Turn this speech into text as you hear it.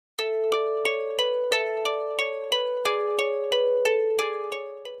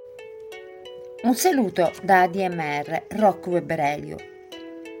Un saluto da ADMR Rock Web Radio.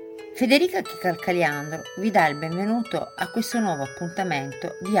 Federica Kikal vi dà il benvenuto a questo nuovo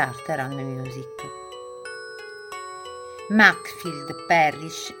appuntamento di Art Around Music. Maxfield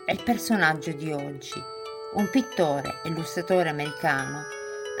Parrish è il personaggio di oggi, un pittore e illustratore americano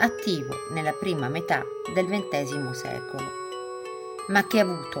attivo nella prima metà del XX secolo, ma che ha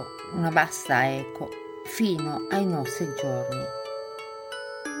avuto una vasta eco fino ai nostri giorni.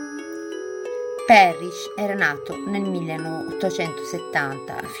 Parrish era nato nel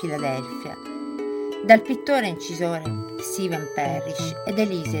 1870 a Filadelfia dal pittore e incisore Stephen Parrish ed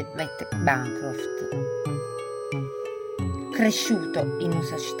Elizabeth Bancroft. Cresciuto in una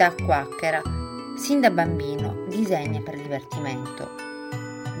società quacchera, sin da bambino disegna per divertimento,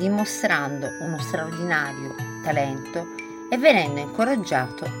 dimostrando uno straordinario talento e venendo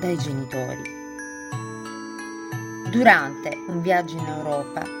incoraggiato dai genitori. Durante un viaggio in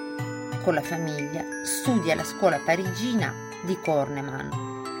Europa con la famiglia studia alla scuola parigina di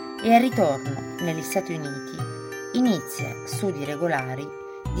Cornellman e al ritorno negli Stati Uniti inizia studi regolari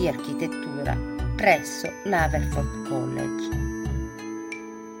di architettura presso l'Haverford College.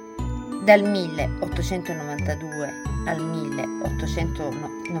 Dal 1892 al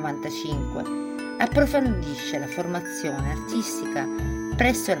 1895 approfondisce la formazione artistica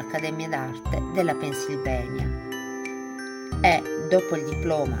presso l'Accademia d'Arte della Pennsylvania e, dopo il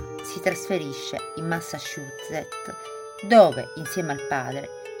diploma, si trasferisce in Massachusetts, dove, insieme al padre,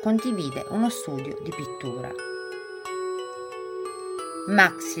 condivide uno studio di pittura.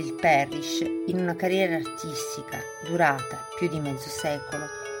 Maxfield Parrish, in una carriera artistica durata più di mezzo secolo,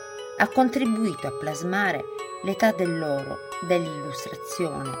 ha contribuito a plasmare l'età dell'oro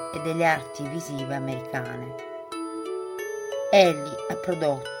dell'illustrazione e delle arti visive americane. Egli ha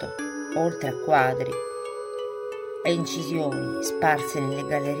prodotto, oltre a quadri e incisioni sparse nelle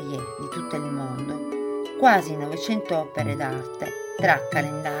gallerie di tutto il mondo, quasi 900 opere d'arte tra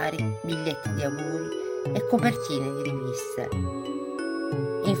calendari, biglietti di auguri e copertine di riviste,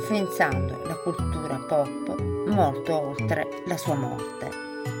 influenzando la cultura pop molto oltre la sua morte.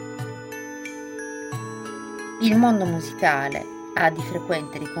 Il mondo musicale ha di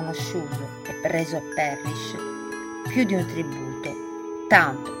frequente riconosciuto e reso a Parrish più di un tributo,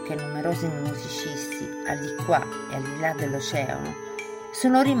 tanto che numerosi musicisti al di qua e al di là dell'oceano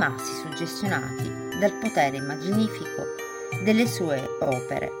sono rimasti suggestionati dal potere immaginifico delle sue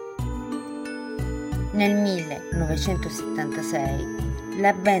opere. Nel 1976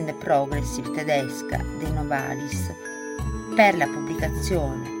 la band progressive tedesca dei Novalis, per la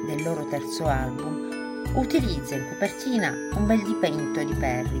pubblicazione del loro terzo album, utilizza in copertina un bel dipinto di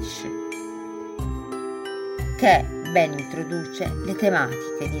Parrish che ben introduce le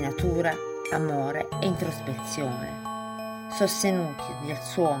tematiche di natura, amore e introspezione, sostenuti dal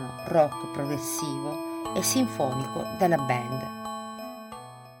suono rock progressivo e sinfonico della band.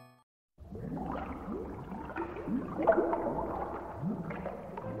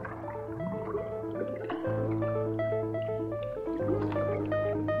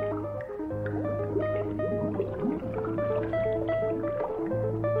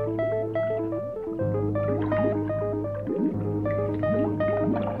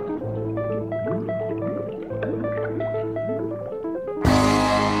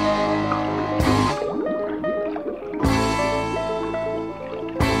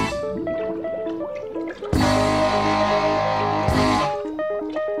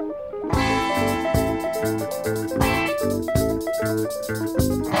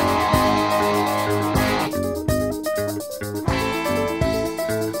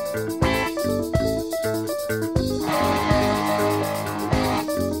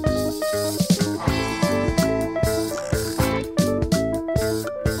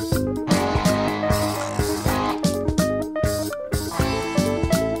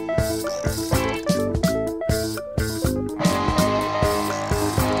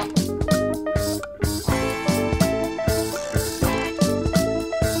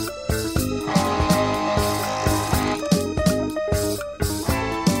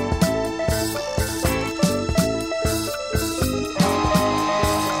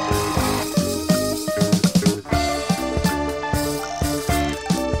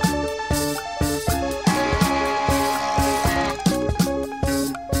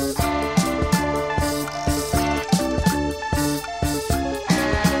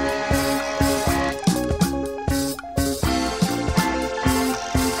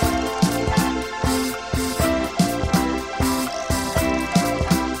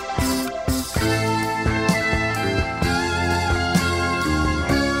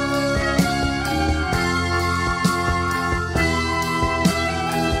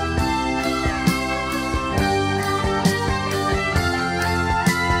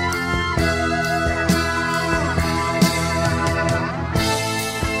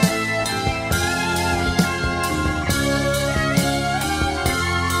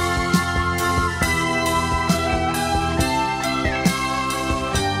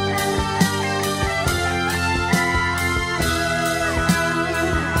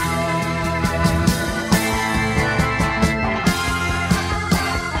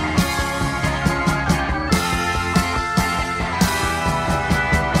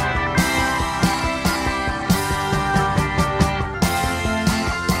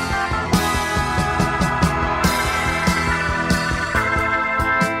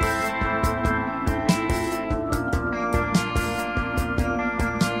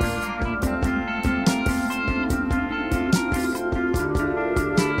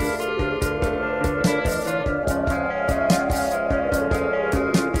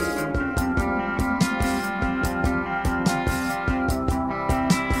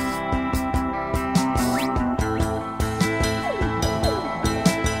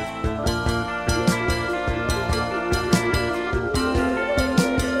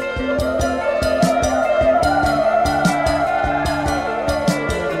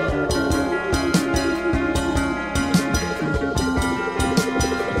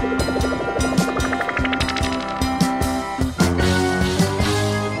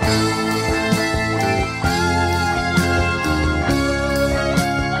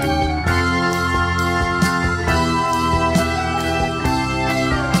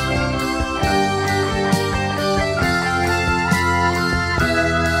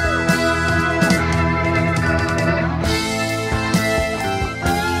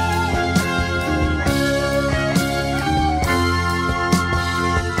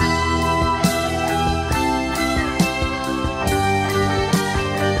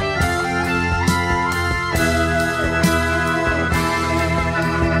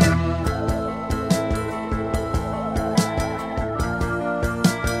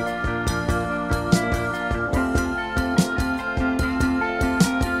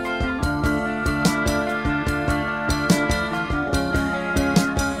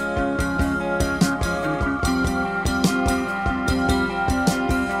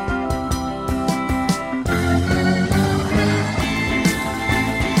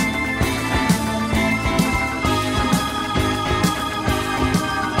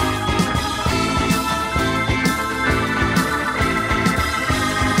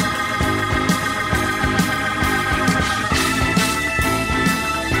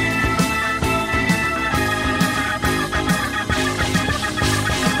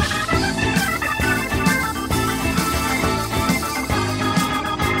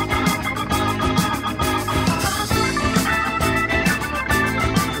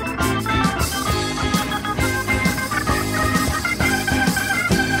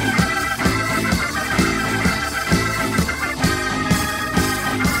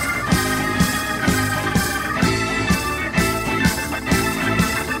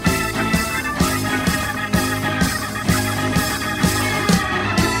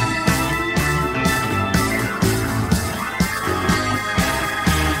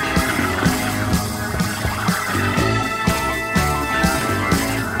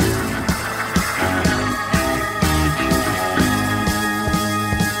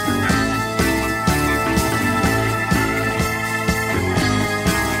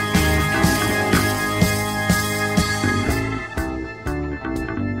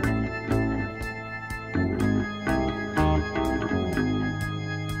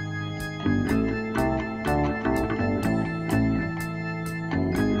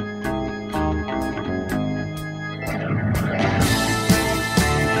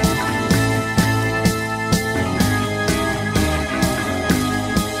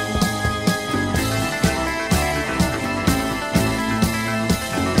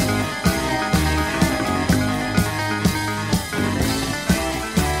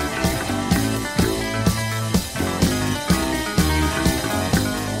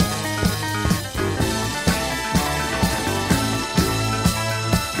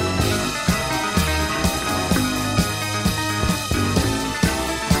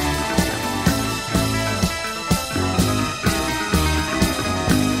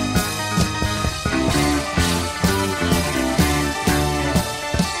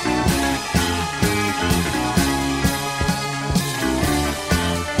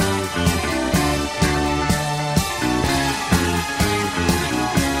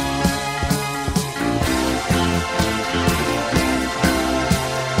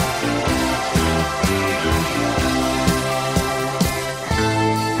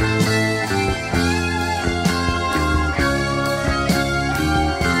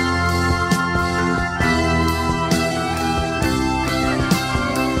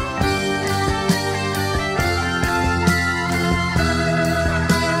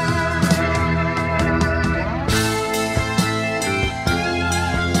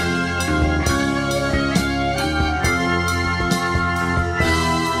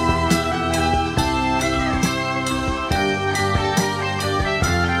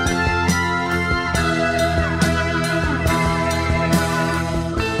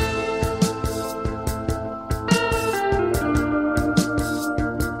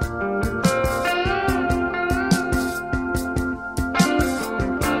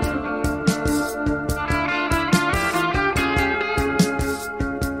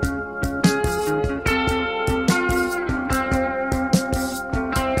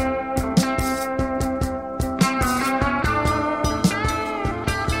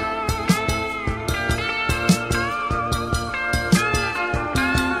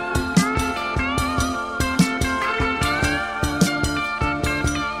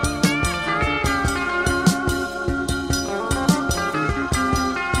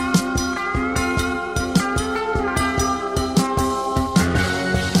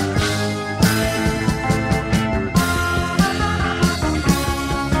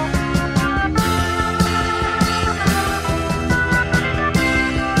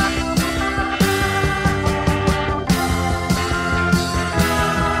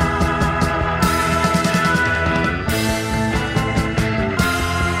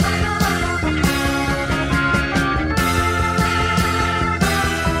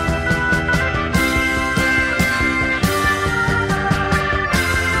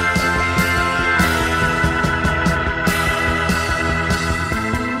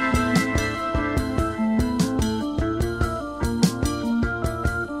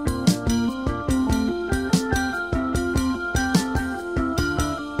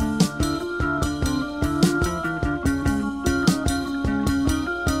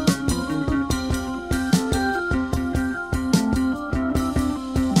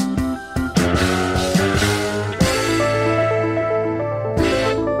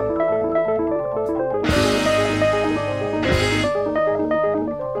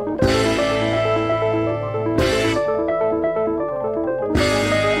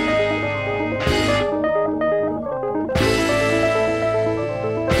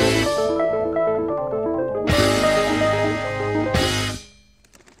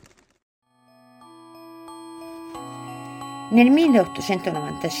 Nel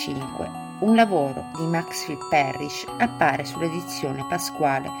 1895 un lavoro di Maxfield Parrish appare sull'edizione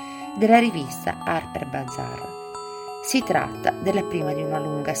pasquale della rivista Harper Bazaar. Si tratta della prima di una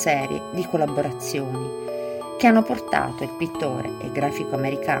lunga serie di collaborazioni che hanno portato il pittore e grafico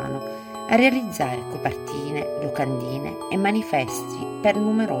americano a realizzare copertine, locandine e manifesti per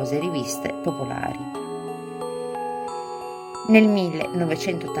numerose riviste popolari. Nel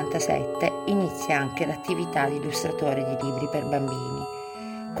 1987 inizia anche l'attività di illustratore di libri per bambini,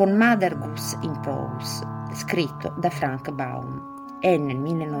 con Mother Goose in Prose, scritto da Frank Baum, e nel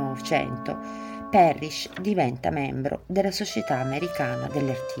 1900 Parrish diventa membro della Società Americana degli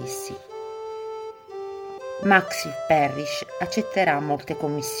Artisti. Maxfield Parrish accetterà molte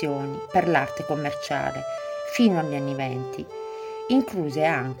commissioni per l'arte commerciale fino agli anni '20, incluse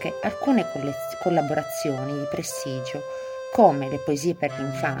anche alcune collaborazioni di prestigio come le poesie per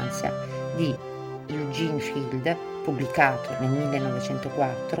l'infanzia di Eugene Field, pubblicato nel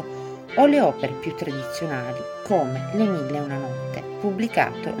 1904, o le opere più tradizionali come Le 1001 notte,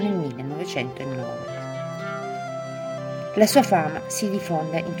 pubblicato nel 1909. La sua fama si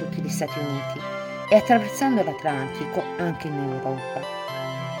diffonde in tutti gli Stati Uniti e attraversando l'Atlantico anche in Europa.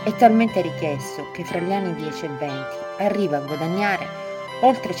 È talmente richiesto che fra gli anni 10 e 20 arriva a guadagnare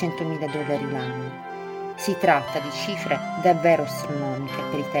oltre $100.000 l'anno. Si tratta di cifre davvero astronomiche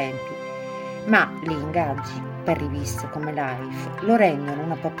per i tempi, ma gli ingaggi per riviste come Life lo rendono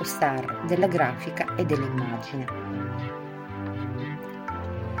una pop star della grafica e dell'immagine.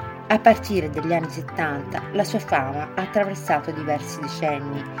 A partire dagli anni 70 la sua fama ha attraversato diversi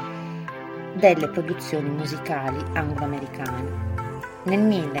decenni delle produzioni musicali anglo-americane. Nel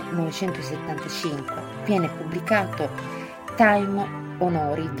 1975 viene pubblicato Time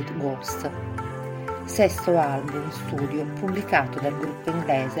Honored Ghost, sesto album studio pubblicato dal gruppo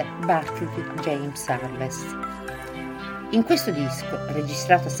inglese Barclay James Harvest. In questo disco,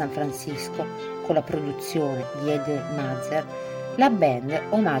 registrato a San Francisco con la produzione di Ed Mazer, la band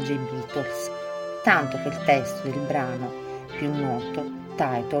omaggia i Beatles, tanto che il testo del brano più noto,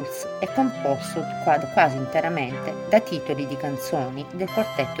 Titles, è composto quasi interamente da titoli di canzoni del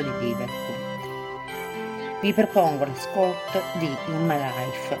quartetto di Liverpool. Vi propongo l'ascolto di In My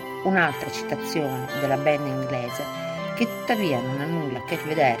Life, un'altra citazione della band inglese che tuttavia non ha nulla a che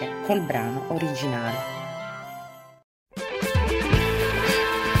vedere col brano originale.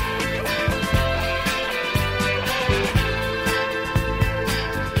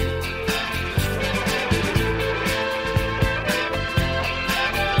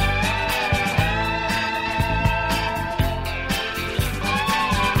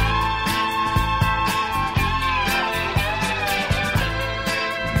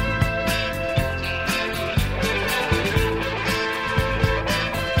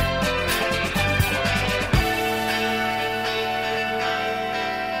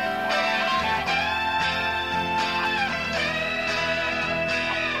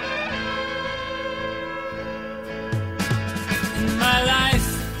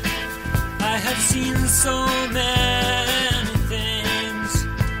 Seen so many things.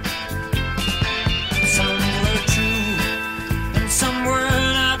 Some were true and some were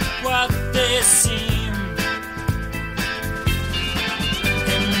not what they seem.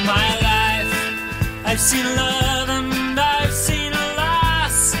 In my life I've seen love and I've seen a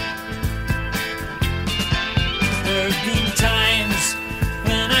loss. There have been times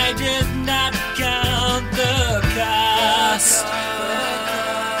when I did not count the cost.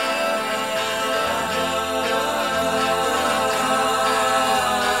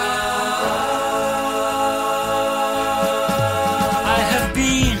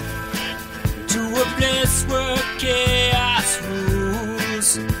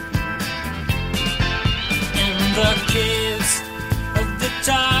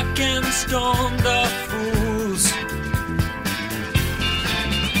 Stone the fools.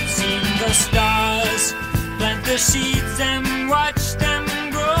 Seen the stars, plant the seeds and watch them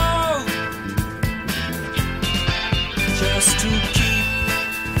grow. Just to keep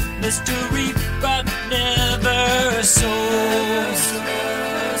mystery but never sows.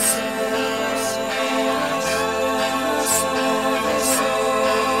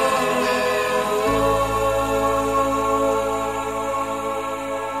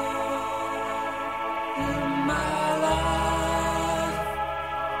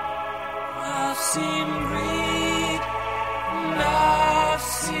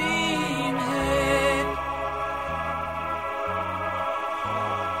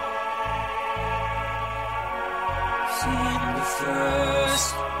 Seen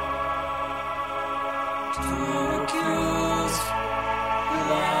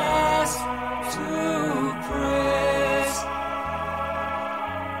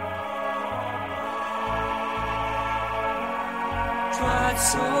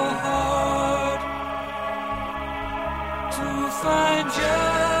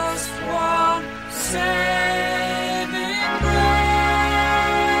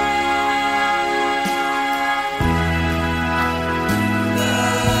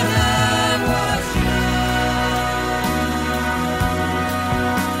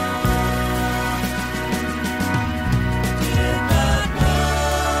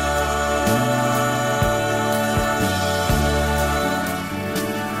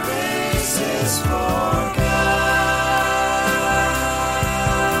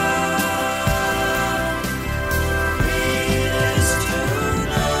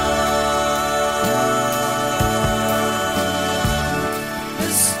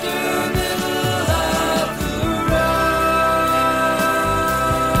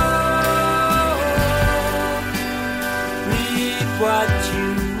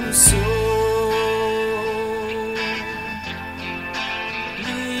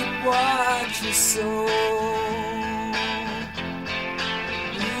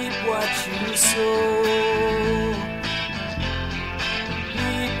what you sow.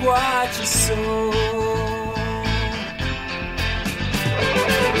 Reap what you sow.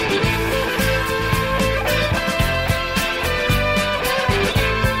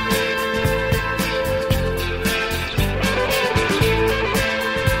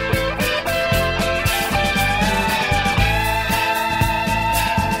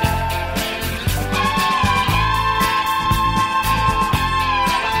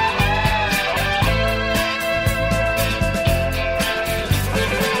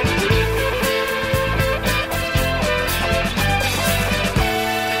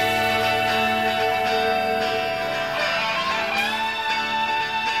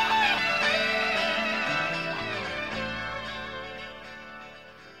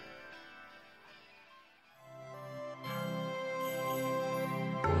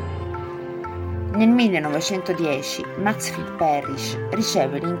 Nel 1910 Maxfield Parrish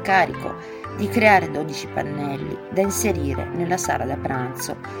riceve l'incarico di creare 12 pannelli da inserire nella sala da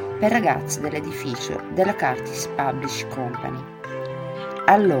pranzo per ragazze dell'edificio della Curtis Publishing Company,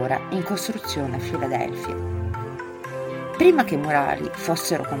 allora in costruzione a Filadelfia. Prima che i murali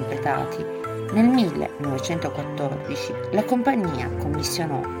fossero completati, nel 1914 la compagnia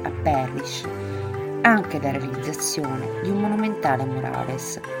commissionò a Parrish anche la realizzazione di un monumentale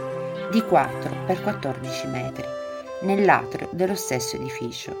murales di 4 x 14 metri nell'atrio dello stesso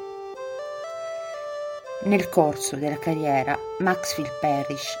edificio. Nel corso della carriera Maxfield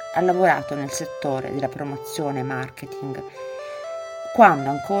Parrish ha lavorato nel settore della promozione e marketing, quando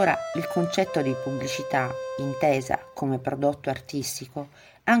ancora il concetto di pubblicità, intesa come prodotto artistico,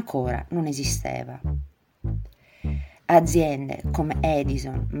 ancora non esisteva. Aziende come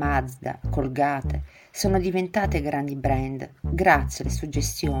Edison, Mazda, Colgate sono diventate grandi brand grazie alle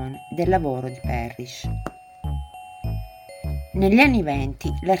suggestioni del lavoro di Parrish. Negli anni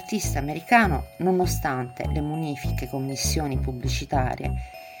 '20 l'artista americano, nonostante le munifiche commissioni pubblicitarie,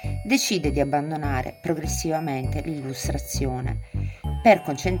 decide di abbandonare progressivamente l'illustrazione per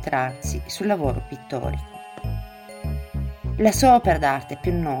concentrarsi sul lavoro pittorico. La sua opera d'arte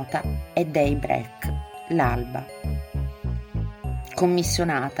più nota è Daybreak, l'alba,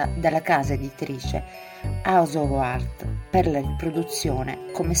 commissionata dalla casa editrice House of Art per la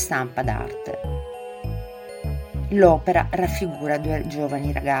riproduzione come stampa d'arte. L'opera raffigura 2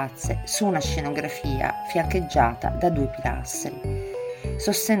 giovani ragazze su una scenografia fiancheggiata da 2 pilastri,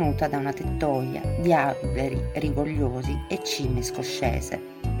 sostenuta da una tettoia di alberi rigogliosi e cime scoscese.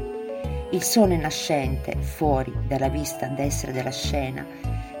 Il sole nascente, fuori dalla vista a destra della scena,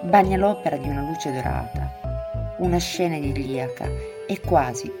 bagna l'opera di una luce dorata, una scena idilliaca e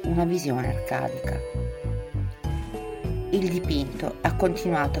quasi una visione arcadica. Il dipinto ha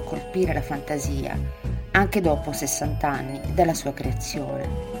continuato a colpire la fantasia anche dopo 60 anni dalla sua creazione,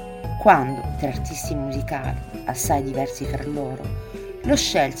 quando tre artisti musicali, assai diversi fra loro, lo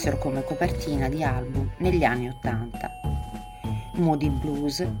scelsero come copertina di album negli anni '80. Moody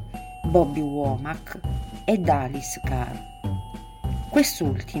Blues, Bobby Womack e Dallas Carr.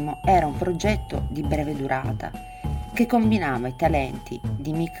 Quest'ultimo era un progetto di breve durata che combinava i talenti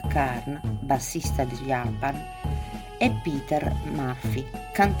di Mick Karn, bassista di Japan, e Peter Murphy,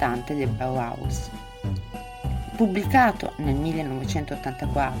 cantante del Bauhaus. Pubblicato nel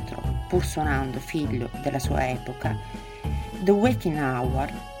 1984, pur suonando figlio della sua epoca, The Waking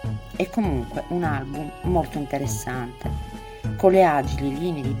Hour è comunque un album molto interessante, con le agili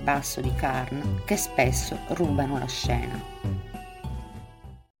linee di basso di Karn che spesso rubano la scena.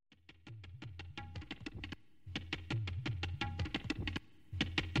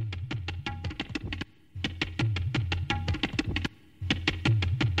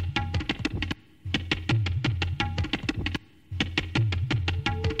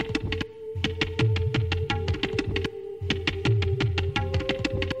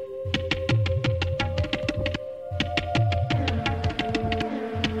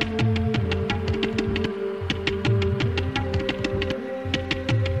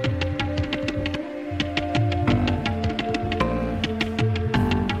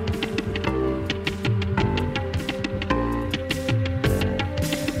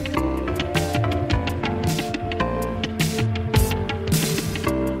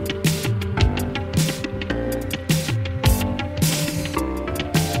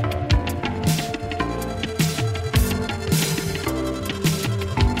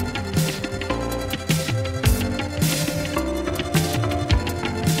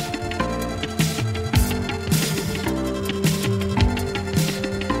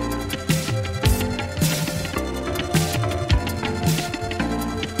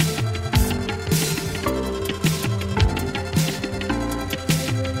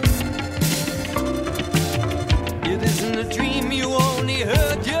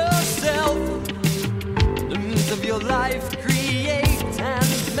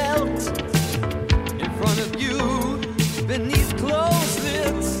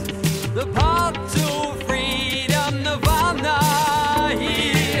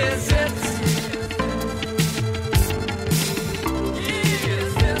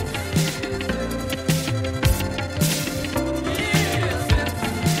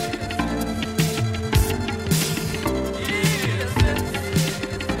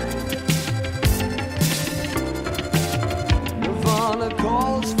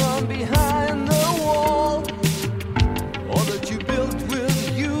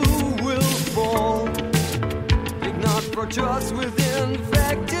 trust with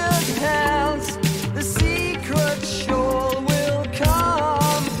infected hands. The secret shoal will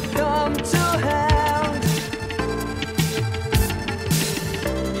come to hand.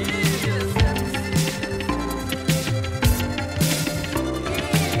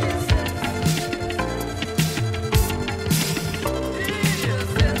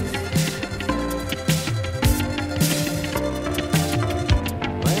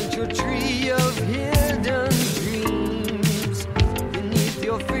 Plant your tree of hidden dreams beneath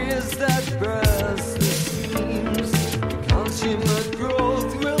your fears that burst the seams. Consummate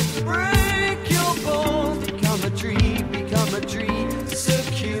growth will break your bones. Become a tree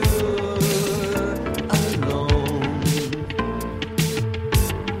secure alone.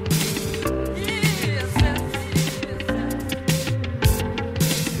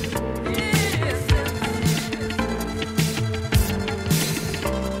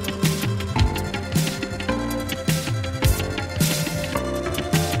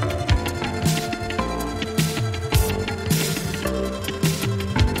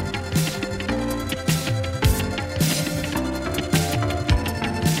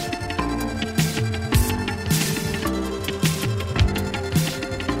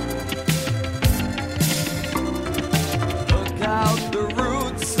 Look out the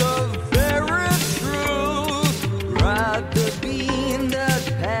roots of very truth. Ride the beam that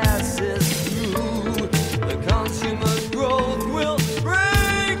passes through. The consummate growth will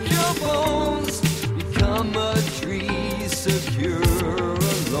break your bones. Become a tree secure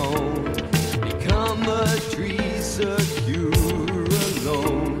alone. Become a tree secure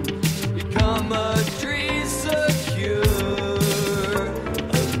alone. Become a tree secure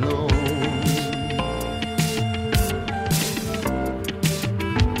alone.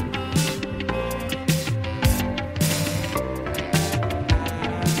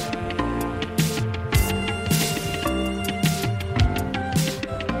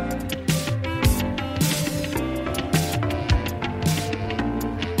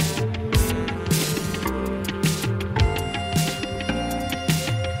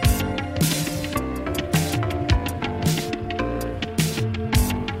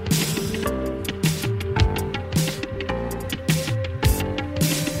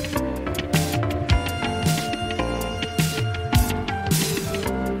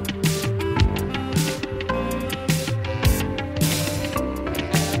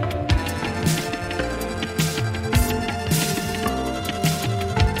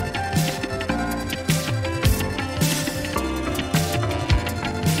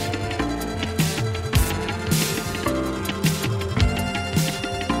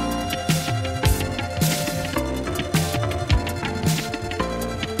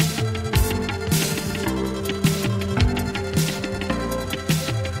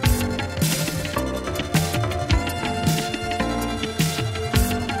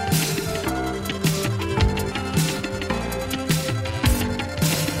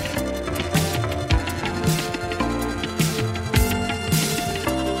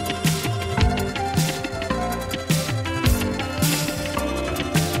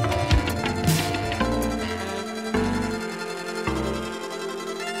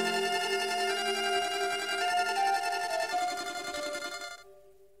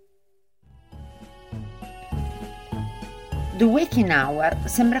 The Waking Hour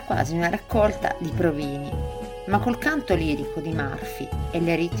sembra quasi una raccolta di provini, ma col canto lirico di Murphy e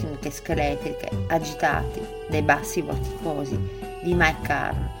le ritmiche scheletriche agitati dai bassi vorticosi di Mike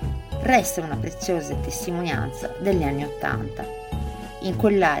Carn resta una preziosa testimonianza degli anni '80, in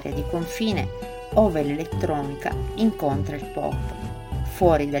quell'area di confine ove l'elettronica incontra il pop,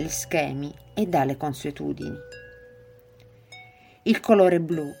 fuori dagli schemi e dalle consuetudini. Il colore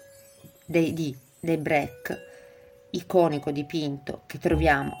blu dei Break, iconico dipinto che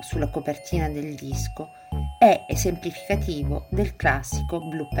troviamo sulla copertina del disco, è esemplificativo del classico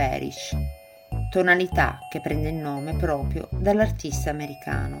Blue Parish, tonalità che prende il nome proprio dall'artista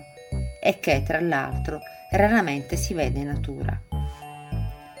americano e che, tra l'altro, raramente si vede in natura.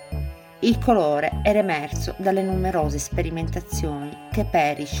 Il colore era emerso dalle numerose sperimentazioni che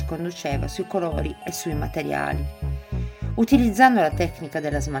Parish conduceva sui colori e sui materiali, utilizzando la tecnica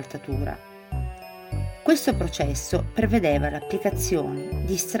della smaltatura. Questo processo prevedeva l'applicazione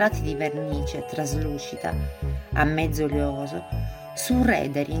di strati di vernice traslucida a mezzo oleoso su un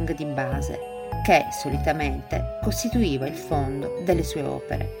rendering di base che solitamente costituiva il fondo delle sue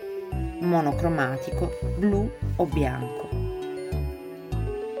opere, monocromatico, blu o bianco.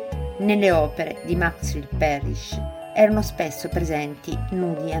 Nelle opere di Maxwell Parrish erano spesso presenti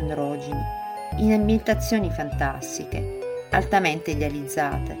nudi androgini, in ambientazioni fantastiche, altamente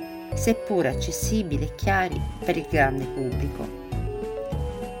idealizzate, seppur accessibili e chiari per il grande pubblico.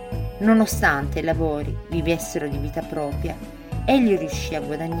 Nonostante i lavori vivessero di vita propria, egli riuscì a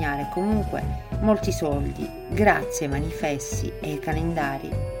guadagnare comunque molti soldi grazie ai manifesti e ai calendari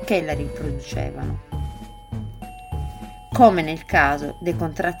che la riproducevano, come nel caso dei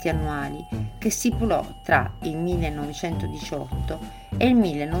contratti annuali che stipulò tra il 1918 e il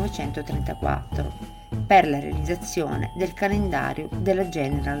 1934 per la realizzazione del calendario della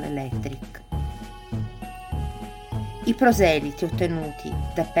General Electric. I proseliti ottenuti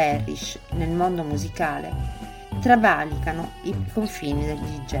da Parrish nel mondo musicale travalicano i confini del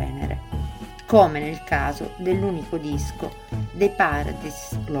genere, come nel caso dell'unico disco dei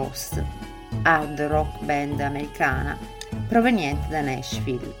Paradise Lost, hard rock band americana proveniente da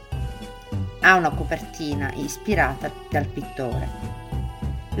Nashville. Ha una copertina ispirata dal pittore.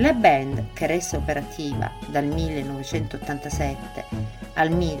 La band, che resta operativa dal 1987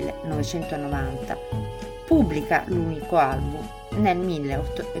 al 1990, pubblica l'unico album nel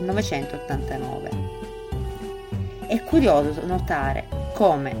 1989. È curioso notare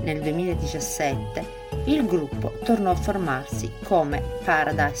come nel 2017 il gruppo tornò a formarsi come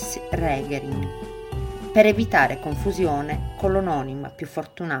Paradise Reggae per evitare confusione con l'anonima più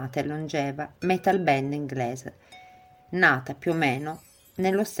fortunata e longeva metal band inglese, nata più o meno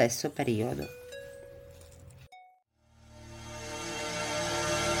nello stesso periodo.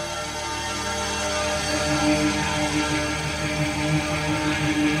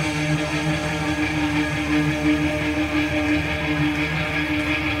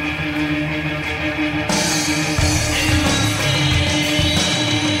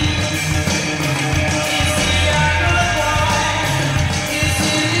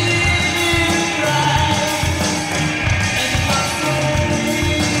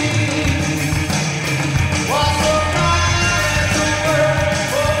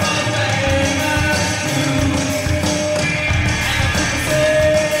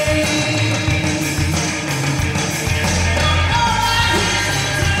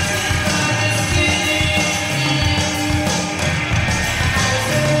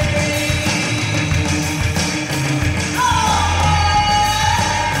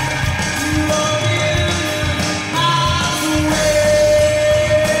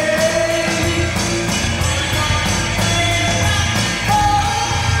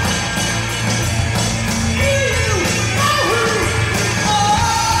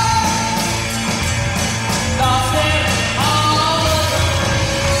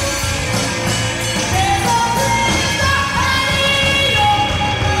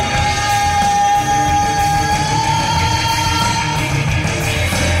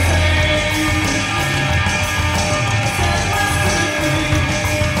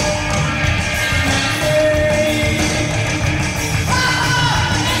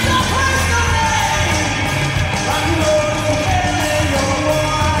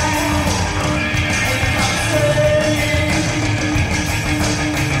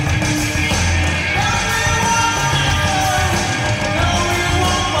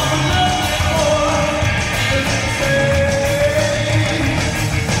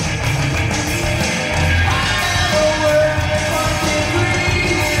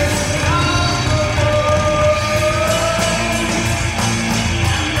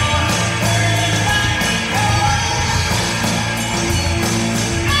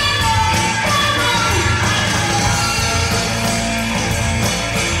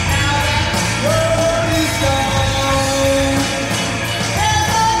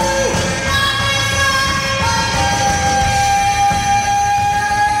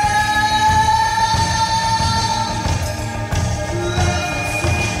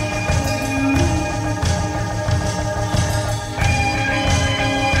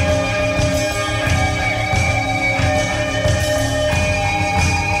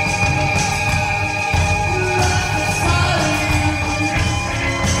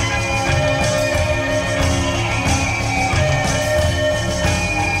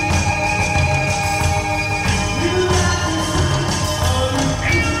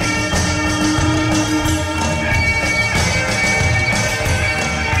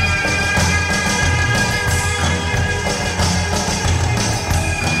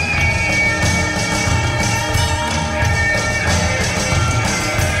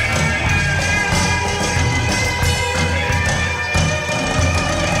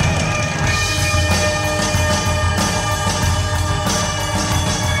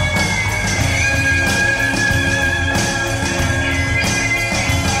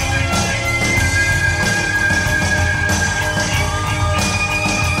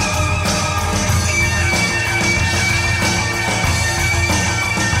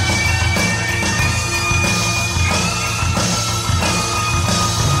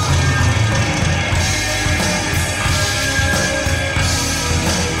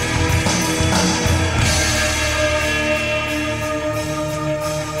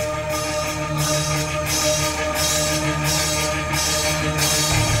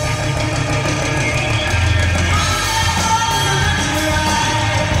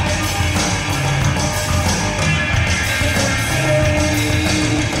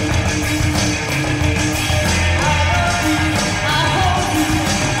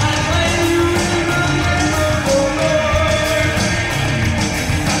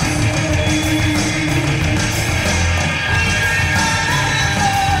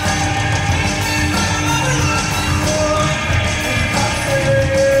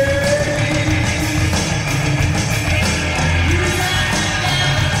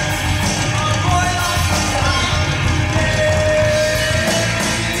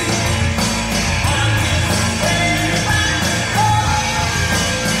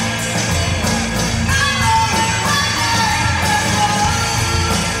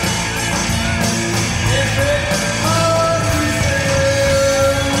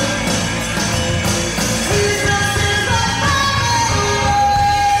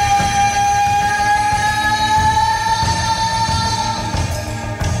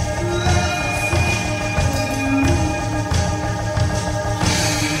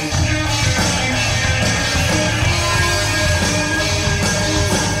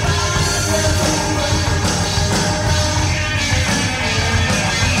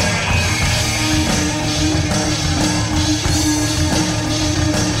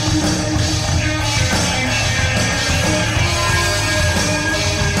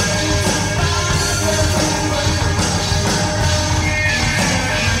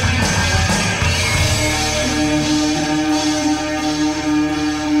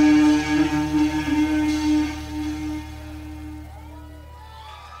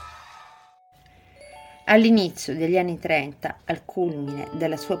 All'inizio degli anni 30, al culmine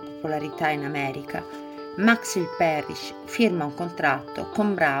della sua popolarità in America, Maxwell Parrish firma un contratto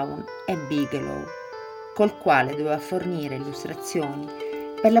con Brown e Bigelow, col quale doveva fornire illustrazioni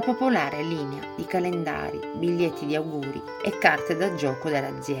per la popolare linea di calendari, biglietti di auguri e carte da gioco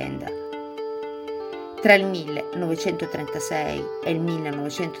dell'azienda. Tra il 1936 e il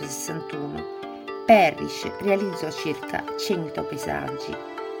 1961 Parrish realizzò circa 100 paesaggi,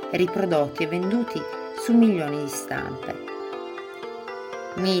 riprodotti e venduti su milioni di stampe.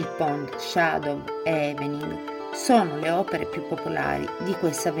 Mill Pond, Shadow e Evening sono le opere più popolari di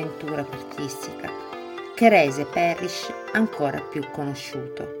questa avventura artistica, che rese Parrish ancora più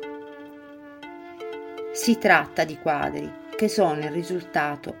conosciuto. Si tratta di quadri che sono il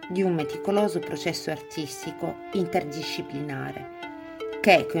risultato di un meticoloso processo artistico interdisciplinare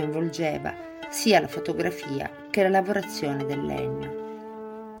che coinvolgeva sia la fotografia che la lavorazione del legno.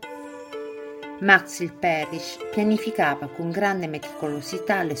 Maxwell Parrish pianificava con grande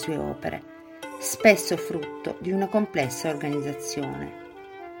meticolosità le sue opere, spesso frutto di una complessa organizzazione.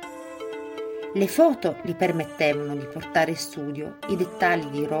 Le foto gli permettevano di portare in studio i dettagli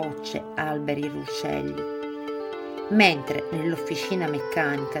di rocce, alberi e ruscelli, mentre nell'officina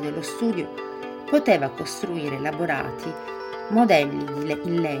meccanica dello studio poteva costruire elaborati modelli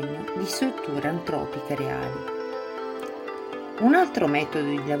in legno di strutture antropiche reali. Un altro metodo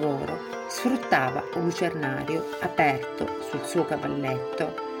di lavoro sfruttava un lucernario aperto sul suo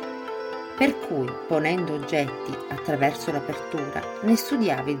cavalletto, per cui, ponendo oggetti attraverso l'apertura, ne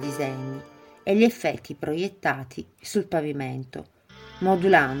studiava i disegni e gli effetti proiettati sul pavimento,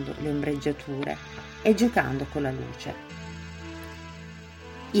 modulando le ombreggiature e giocando con la luce.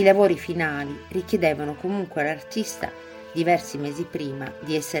 I lavori finali richiedevano comunque all'artista diversi mesi prima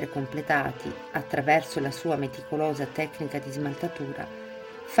di essere completati attraverso la sua meticolosa tecnica di smaltatura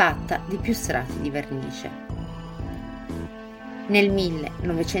fatta di più strati di vernice. Nel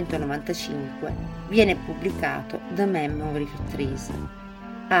 1995 viene pubblicato The Memory of Trees,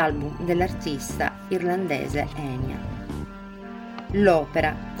 album dell'artista irlandese Enya.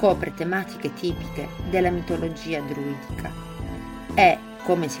 L'opera copre tematiche tipiche della mitologia druidica e,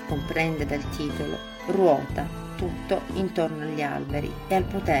 come si comprende dal titolo, ruota tutto intorno agli alberi e al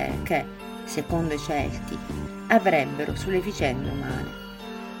potere che, secondo i Celti, avrebbero sulle vicende umane.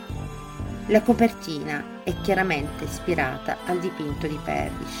 La copertina è chiaramente ispirata al dipinto di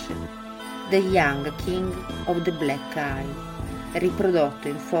Parrish, The Young King of the Black Eye, riprodotto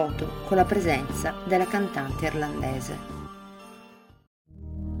in foto con la presenza della cantante irlandese.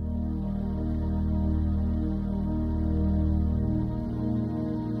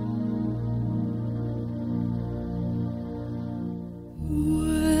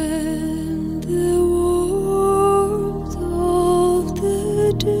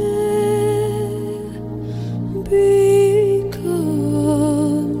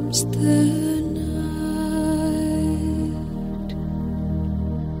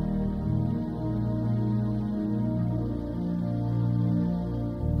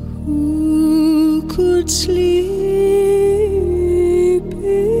 Who could sleep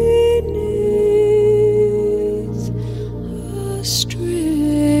beneath a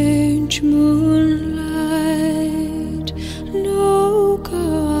strange moonlight, no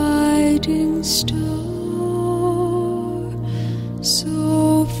guiding star,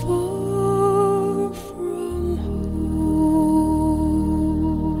 so far from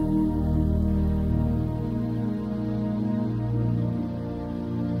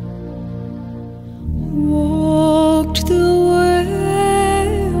walked the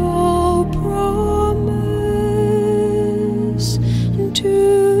way of promise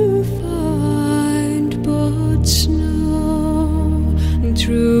to find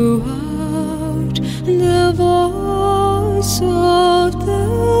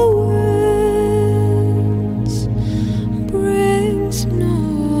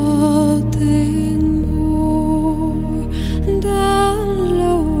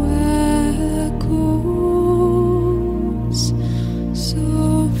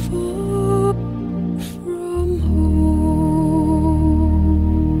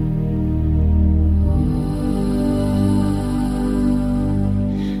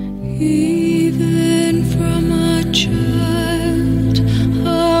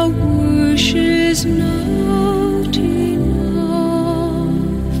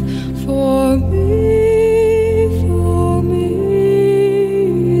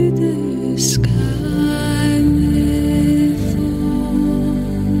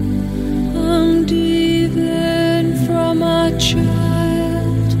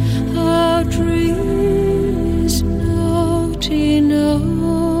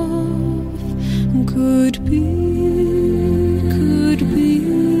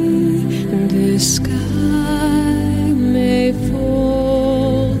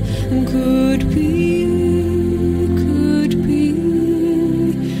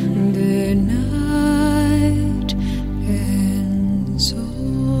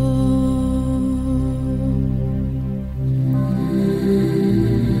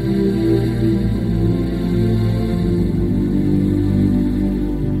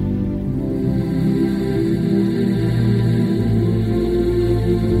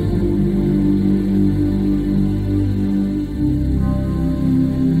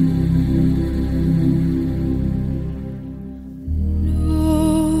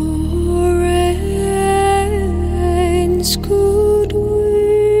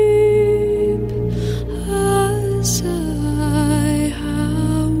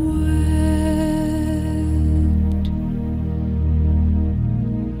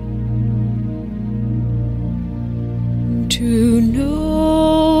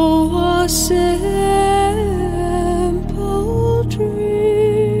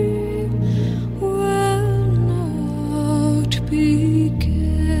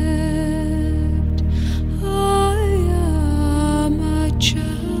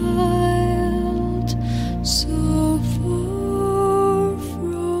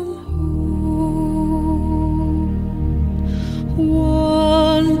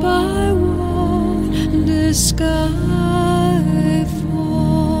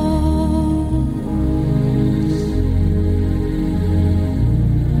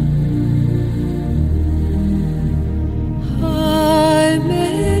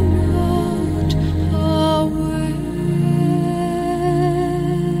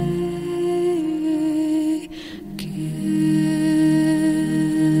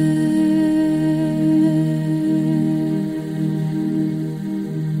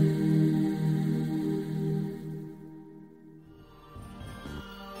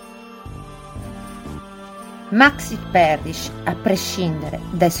Maxfield Parrish, a prescindere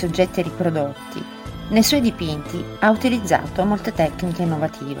dai soggetti riprodotti, nei suoi dipinti ha utilizzato molte tecniche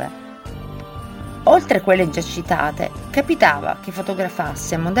innovative. Oltre a quelle già citate, capitava che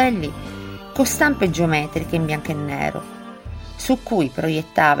fotografasse modelli con stampe geometriche in bianco e nero, su cui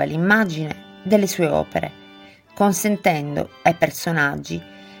proiettava l'immagine delle sue opere, consentendo ai personaggi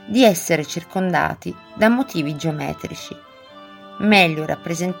di essere circondati da motivi geometrici, meglio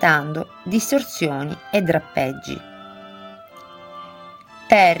rappresentando distorsioni e drappeggi.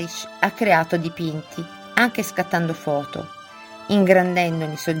 Parrish ha creato dipinti anche scattando foto,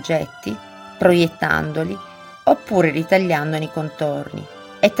 ingrandendone i soggetti, proiettandoli oppure ritagliandone i contorni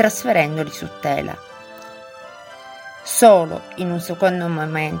e trasferendoli su tela. Solo in un secondo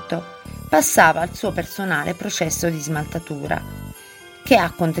momento passava al suo personale processo di smaltatura, che ha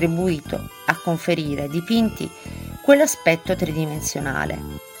contribuito a conferire ai dipinti quell'aspetto tridimensionale.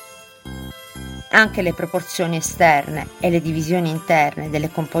 Anche le proporzioni esterne e le divisioni interne delle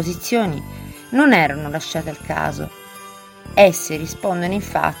composizioni non erano lasciate al caso. Esse rispondono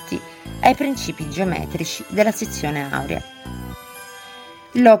infatti ai principi geometrici della sezione aurea.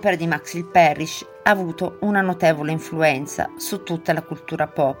 L'opera di Maxfield Parrish ha avuto una notevole influenza su tutta la cultura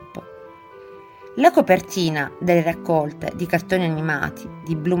pop. La copertina delle raccolte di cartoni animati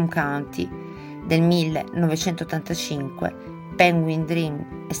di Bloom County del 1985, Penguin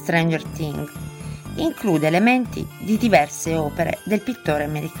Dream e Stranger Things, include elementi di diverse opere del pittore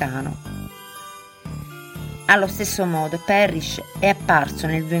americano. Allo stesso modo Parrish è apparso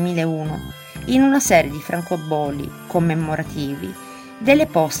nel 2001 in una serie di francobolli commemorativi delle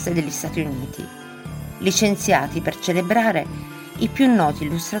poste degli Stati Uniti, licenziati per celebrare i più noti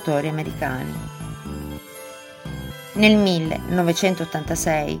illustratori americani. Nel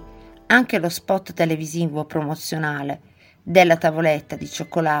 1986 anche lo spot televisivo promozionale della tavoletta di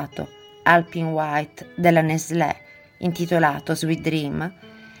cioccolato Alpine White della Nestlé, intitolato Sweet Dream,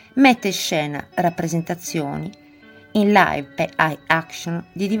 mette in scena rappresentazioni in live e high action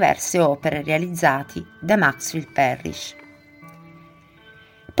di diverse opere realizzate da Maxfield Parrish.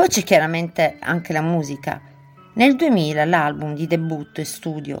 Poi c'è chiaramente anche la musica. Nel 2000 l'album di debutto e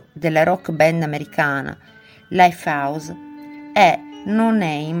studio della rock band americana Lifehouse è No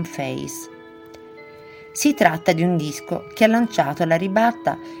Name Face. Si tratta di un disco che ha lanciato alla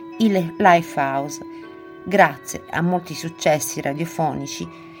ribalta il Lifehouse grazie a molti successi radiofonici,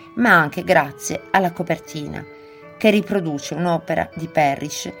 ma anche grazie alla copertina, che riproduce un'opera di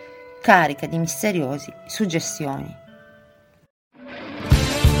Parrish carica di misteriosi suggestioni.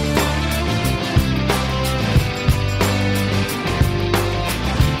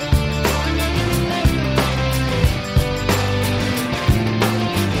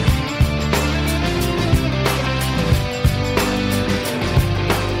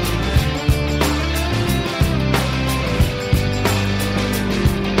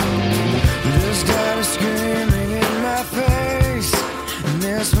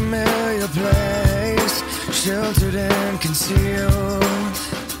 Sheltered and concealed,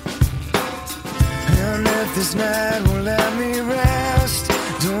 and if this night won't let me rest,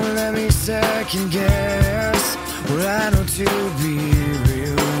 don't let me second guess what I know to be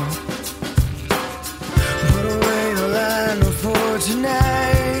real. Put away all I know for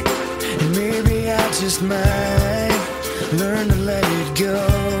tonight, and maybe I just might learn to let it go.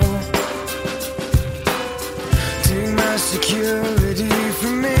 Take my security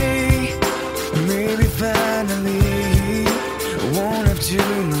from me. Maybe finally I won't have to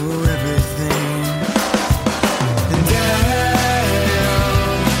know everything. And I'm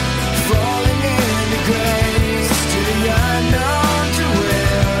falling into grace to the unknown, to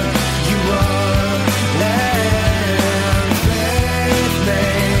where you are. And faith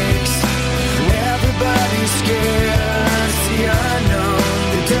makes everybody scared. It's the unknown,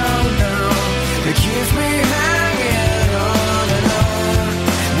 they don't know, that keeps me hanging on and on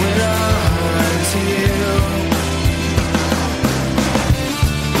when I'm to you.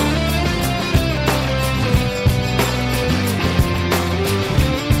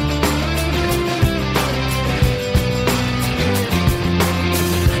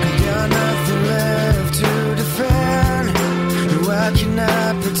 Got nothing left to defend. No, I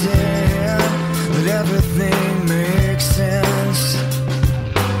cannot pretend that everything makes sense.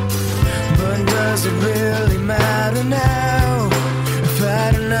 But does it really matter now if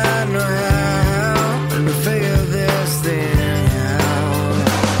I do not know how to figure this thing out?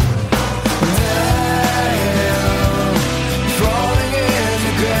 I am falling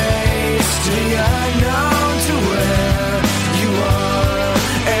into grace to the unknown, to where you are.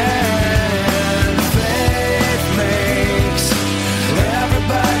 And faith makes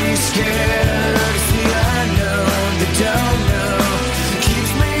everybody scared. It's the unknown.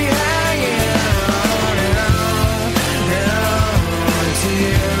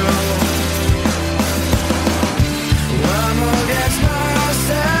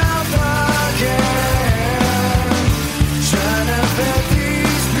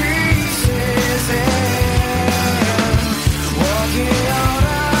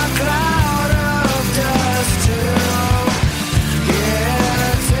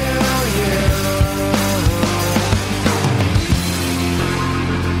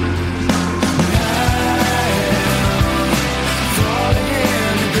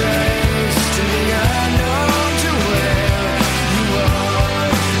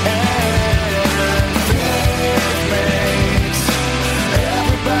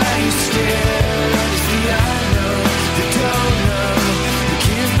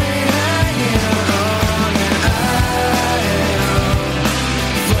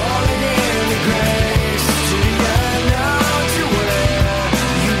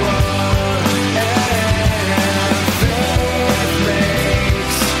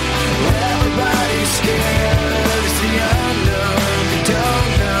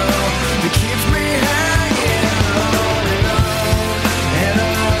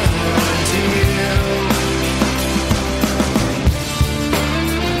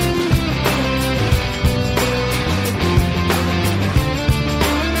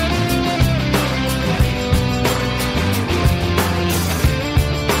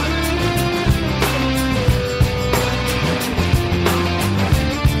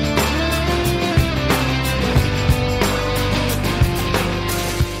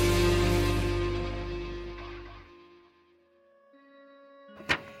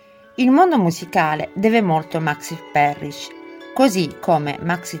 Il mondo musicale deve molto a Maxi Parrish, così come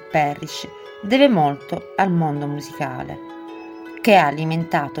Maxi Parrish deve molto al mondo musicale, che ha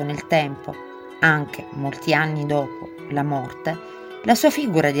alimentato nel tempo, anche molti anni dopo la morte, la sua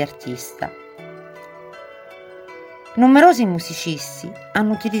figura di artista. Numerosi musicisti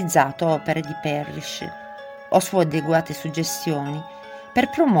hanno utilizzato opere di Parrish o sue adeguate suggestioni per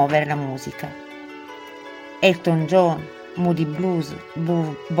promuovere la musica. Elton John, Moody Blues,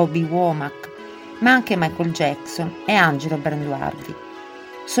 Bobby Womack, ma anche Michael Jackson e Angelo Branduardi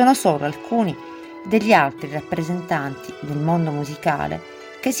sono solo alcuni degli altri rappresentanti del mondo musicale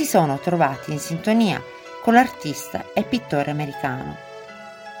che si sono trovati in sintonia con l'artista e pittore americano.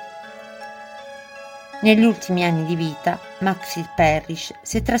 Negli ultimi anni di vita, Maxi Parrish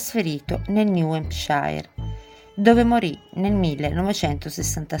si è trasferito nel New Hampshire, dove morì nel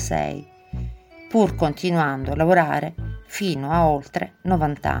 1966, pur continuando a lavorare fino a oltre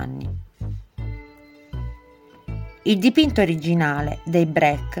 90 anni. Il dipinto originale dei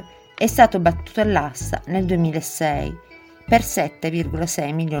Breck è stato battuto all'asta nel 2006 per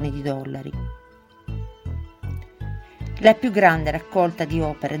 7,6 milioni di dollari. La più grande raccolta di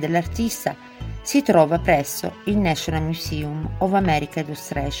opere dell'artista si trova presso il National Museum of American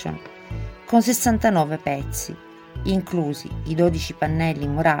Illustration, con 69 pezzi, inclusi i 12 pannelli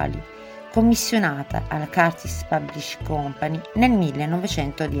murali commissionata alla Curtis Publishing Company nel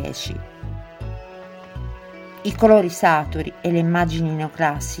 1910. I colori saturi e le immagini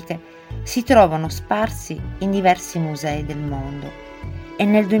neoclassiche si trovano sparsi in diversi musei del mondo e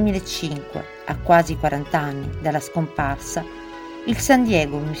nel 2005, a quasi 40 anni dalla scomparsa, il San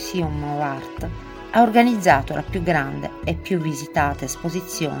Diego Museum of Art ha organizzato la più grande e più visitata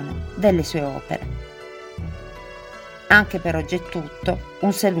esposizione delle sue opere. Anche per oggi è tutto,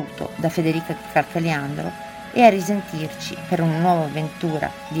 un saluto da Federica Kikal e a risentirci per una nuova avventura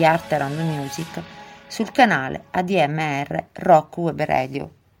di Art Around Music sul canale ADMR Rock Web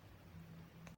Radio.